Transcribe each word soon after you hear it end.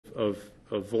of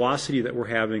velocity that we're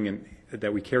having and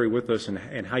that we carry with us,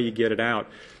 and how you get it out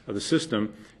of the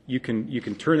system, you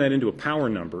can turn that into a power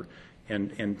number.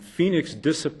 And Phoenix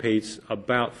dissipates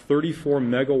about 34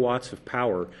 megawatts of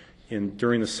power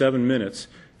during the 7 minutes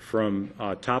from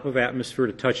top of atmosphere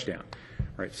to touchdown.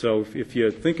 All right, so if you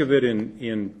think of it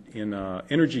in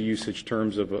energy usage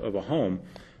terms of a home,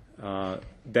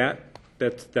 that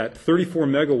 34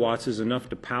 megawatts is enough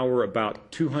to power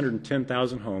about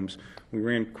 210,000 homes. We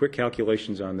ran quick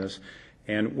calculations on this,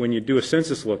 and when you do a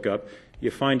census lookup, you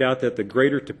find out that the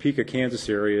greater Topeka, Kansas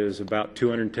area is about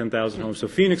 210,000 homes. So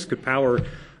Phoenix could power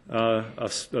a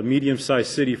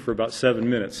medium-sized city for about 7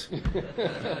 minutes.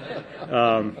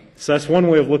 So that's one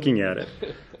way of looking at it.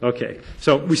 Okay,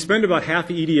 so we spend about half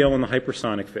the EDL in the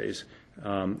hypersonic phase.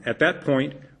 At that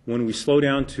point, when we slow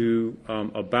down to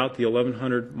about the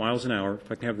 1,100 miles an hour,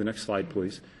 if I can have the next slide,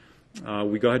 please,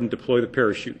 we go ahead and deploy the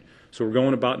parachute. So we're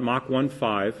going about Mach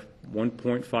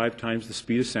 1.5 times the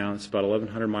speed of sound. It's about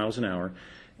 1,100 miles an hour.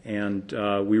 And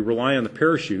we rely on the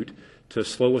parachute to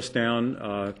slow us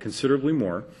down considerably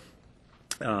more.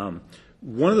 One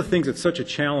of the things that's such a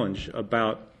challenge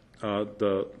about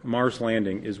the Mars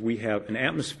landing is we have an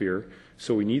atmosphere,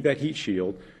 so we need that heat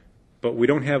shield, but we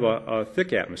don't have a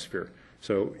thick atmosphere.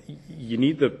 So you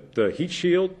need the heat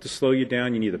shield to slow you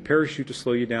down, you need the parachute to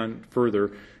slow you down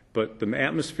further, but the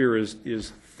atmosphere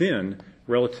is thin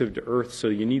relative to Earth, so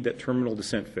you need that terminal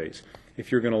descent phase.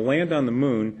 If you're going to land on the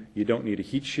moon, you don't need a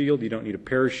heat shield, you don't need a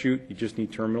parachute, you just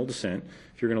need terminal descent.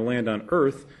 If you're going to land on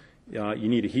Earth, you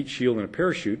need a heat shield and a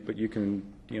parachute, but you can,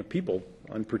 people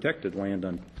unprotected land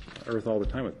on Earth all the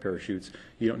time with parachutes.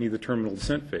 You don't need the terminal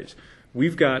descent phase.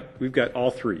 We've got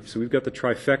all three, so we've got the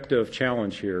trifecta of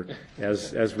challenge here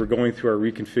as we're going through our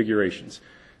reconfigurations.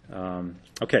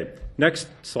 Okay, next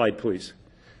slide, please.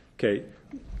 Okay,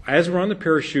 as we're on the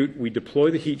parachute, we deploy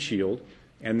the heat shield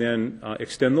and then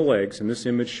extend the legs, and this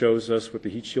image shows us with the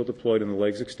heat shield deployed and the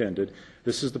legs extended.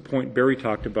 This is the point Barry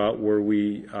talked about where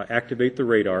we activate the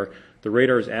radar. The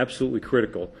radar is absolutely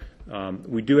critical.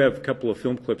 We do have a couple of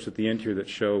film clips at the end here that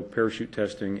show parachute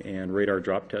testing and radar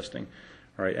drop testing.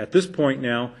 All right, at this point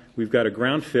now, we've got a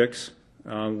ground fix.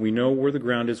 We know where the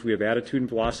ground is. We have attitude and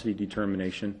velocity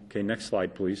determination. Okay, next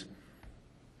slide, please.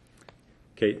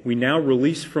 Okay, we now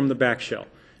release from the back shell.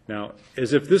 Now,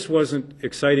 as if this wasn't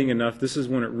exciting enough, this is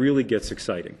when it really gets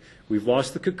exciting. We've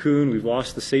lost the cocoon, we've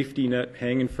lost the safety net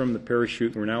hanging from the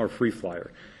parachute, and we're now a free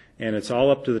flyer. And it's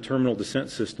all up to the terminal descent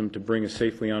system to bring us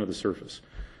safely onto the surface.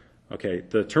 Okay,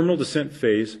 the terminal descent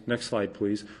phase, next slide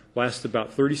please, lasts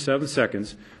about 37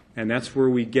 seconds, and that's where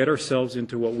we get ourselves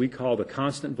into what we call the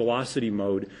constant velocity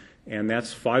mode, and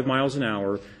that's 5 miles an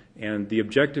hour, and the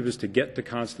objective is to get to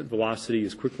constant velocity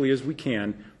as quickly as we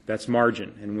can. That's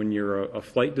margin, and when you're a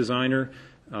flight designer,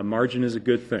 margin is a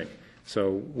good thing.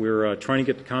 So we're trying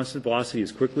to get to constant velocity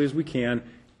as quickly as we can,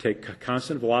 take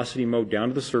constant velocity mode down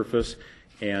to the surface,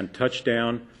 and touch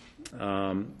down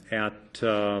at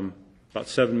about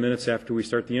 7 minutes after we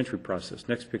start the entry process.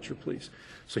 Next picture, please.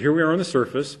 So here we are on the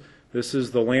surface. This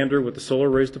is the lander with the solar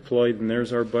arrays deployed, and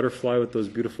there's our butterfly with those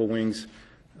beautiful wings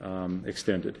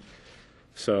extended.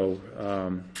 So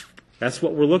that's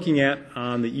what we're looking at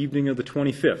on the evening of the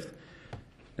 25th.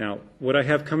 Now, what I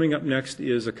have coming up next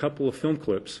is a couple of film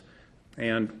clips,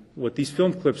 and what these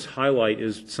film clips highlight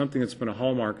is something that's been a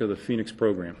hallmark of the Phoenix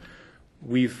program.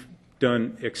 We've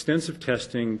done extensive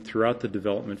testing throughout the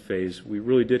development phase. We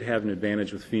really did have an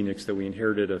advantage with Phoenix that we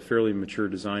inherited a fairly mature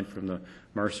design from the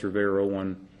Mars Surveyor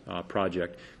 01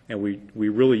 project, and we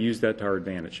really used that to our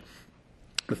advantage.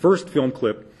 The first film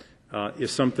clip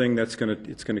is something that's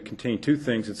going to contain two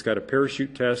things. It's got a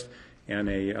parachute test and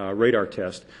a radar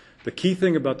test. The key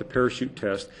thing about the parachute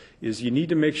test is you need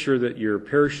to make sure that your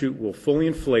parachute will fully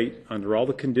inflate under all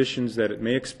the conditions that it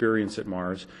may experience at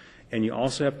Mars, and you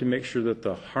also have to make sure that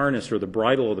the harness or the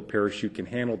bridle of the parachute can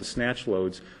handle the snatch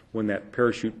loads when that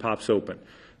parachute pops open.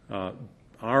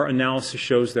 Our analysis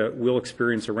shows that we'll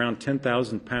experience around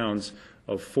 10,000 pounds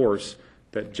of force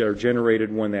that are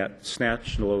generated when that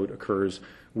snatch load occurs.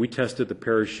 We tested the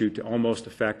parachute to almost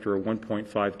a factor of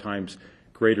 1.5 times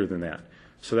greater than that.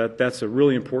 So that's a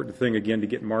really important thing, again, to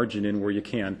get margin in where you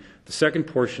can. The second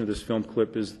portion of this film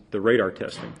clip is the radar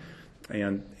testing.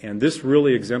 And this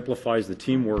really exemplifies the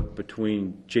teamwork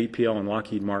between JPL and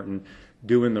Lockheed Martin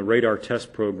doing the radar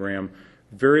test program.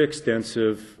 Very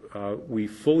extensive. We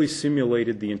fully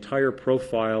simulated the entire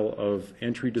profile of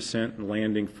entry, descent, and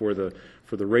landing for the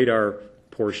radar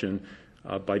portion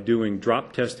by doing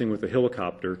drop testing with a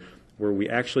helicopter, where we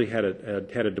actually had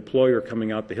a deployer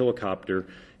coming out the helicopter.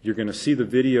 You're going to see the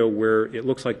video where it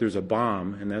looks like there's a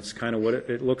bomb, and that's kind of what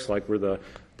it looks like, where the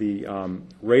The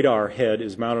radar head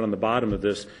is mounted on the bottom of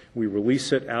this. We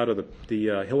release it out of the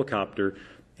helicopter,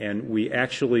 and we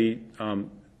actually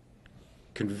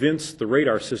convince the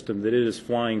radar system that it is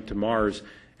flying to Mars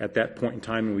at that point in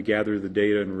time, and we gather the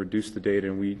data and reduce the data,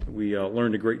 and we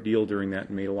learned a great deal during that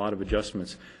and made a lot of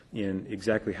adjustments in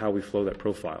exactly how we flow that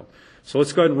profile. So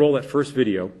let's go ahead and roll that first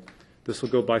video. This will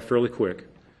go by fairly quick.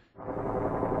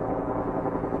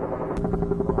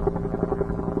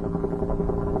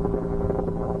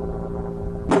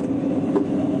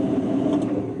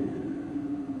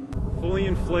 Fully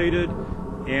inflated,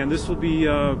 and this will be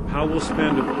how we'll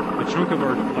spend a chunk of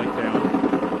our flight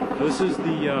down. So this is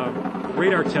the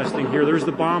radar testing here. There's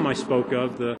the bomb I spoke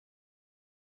of, the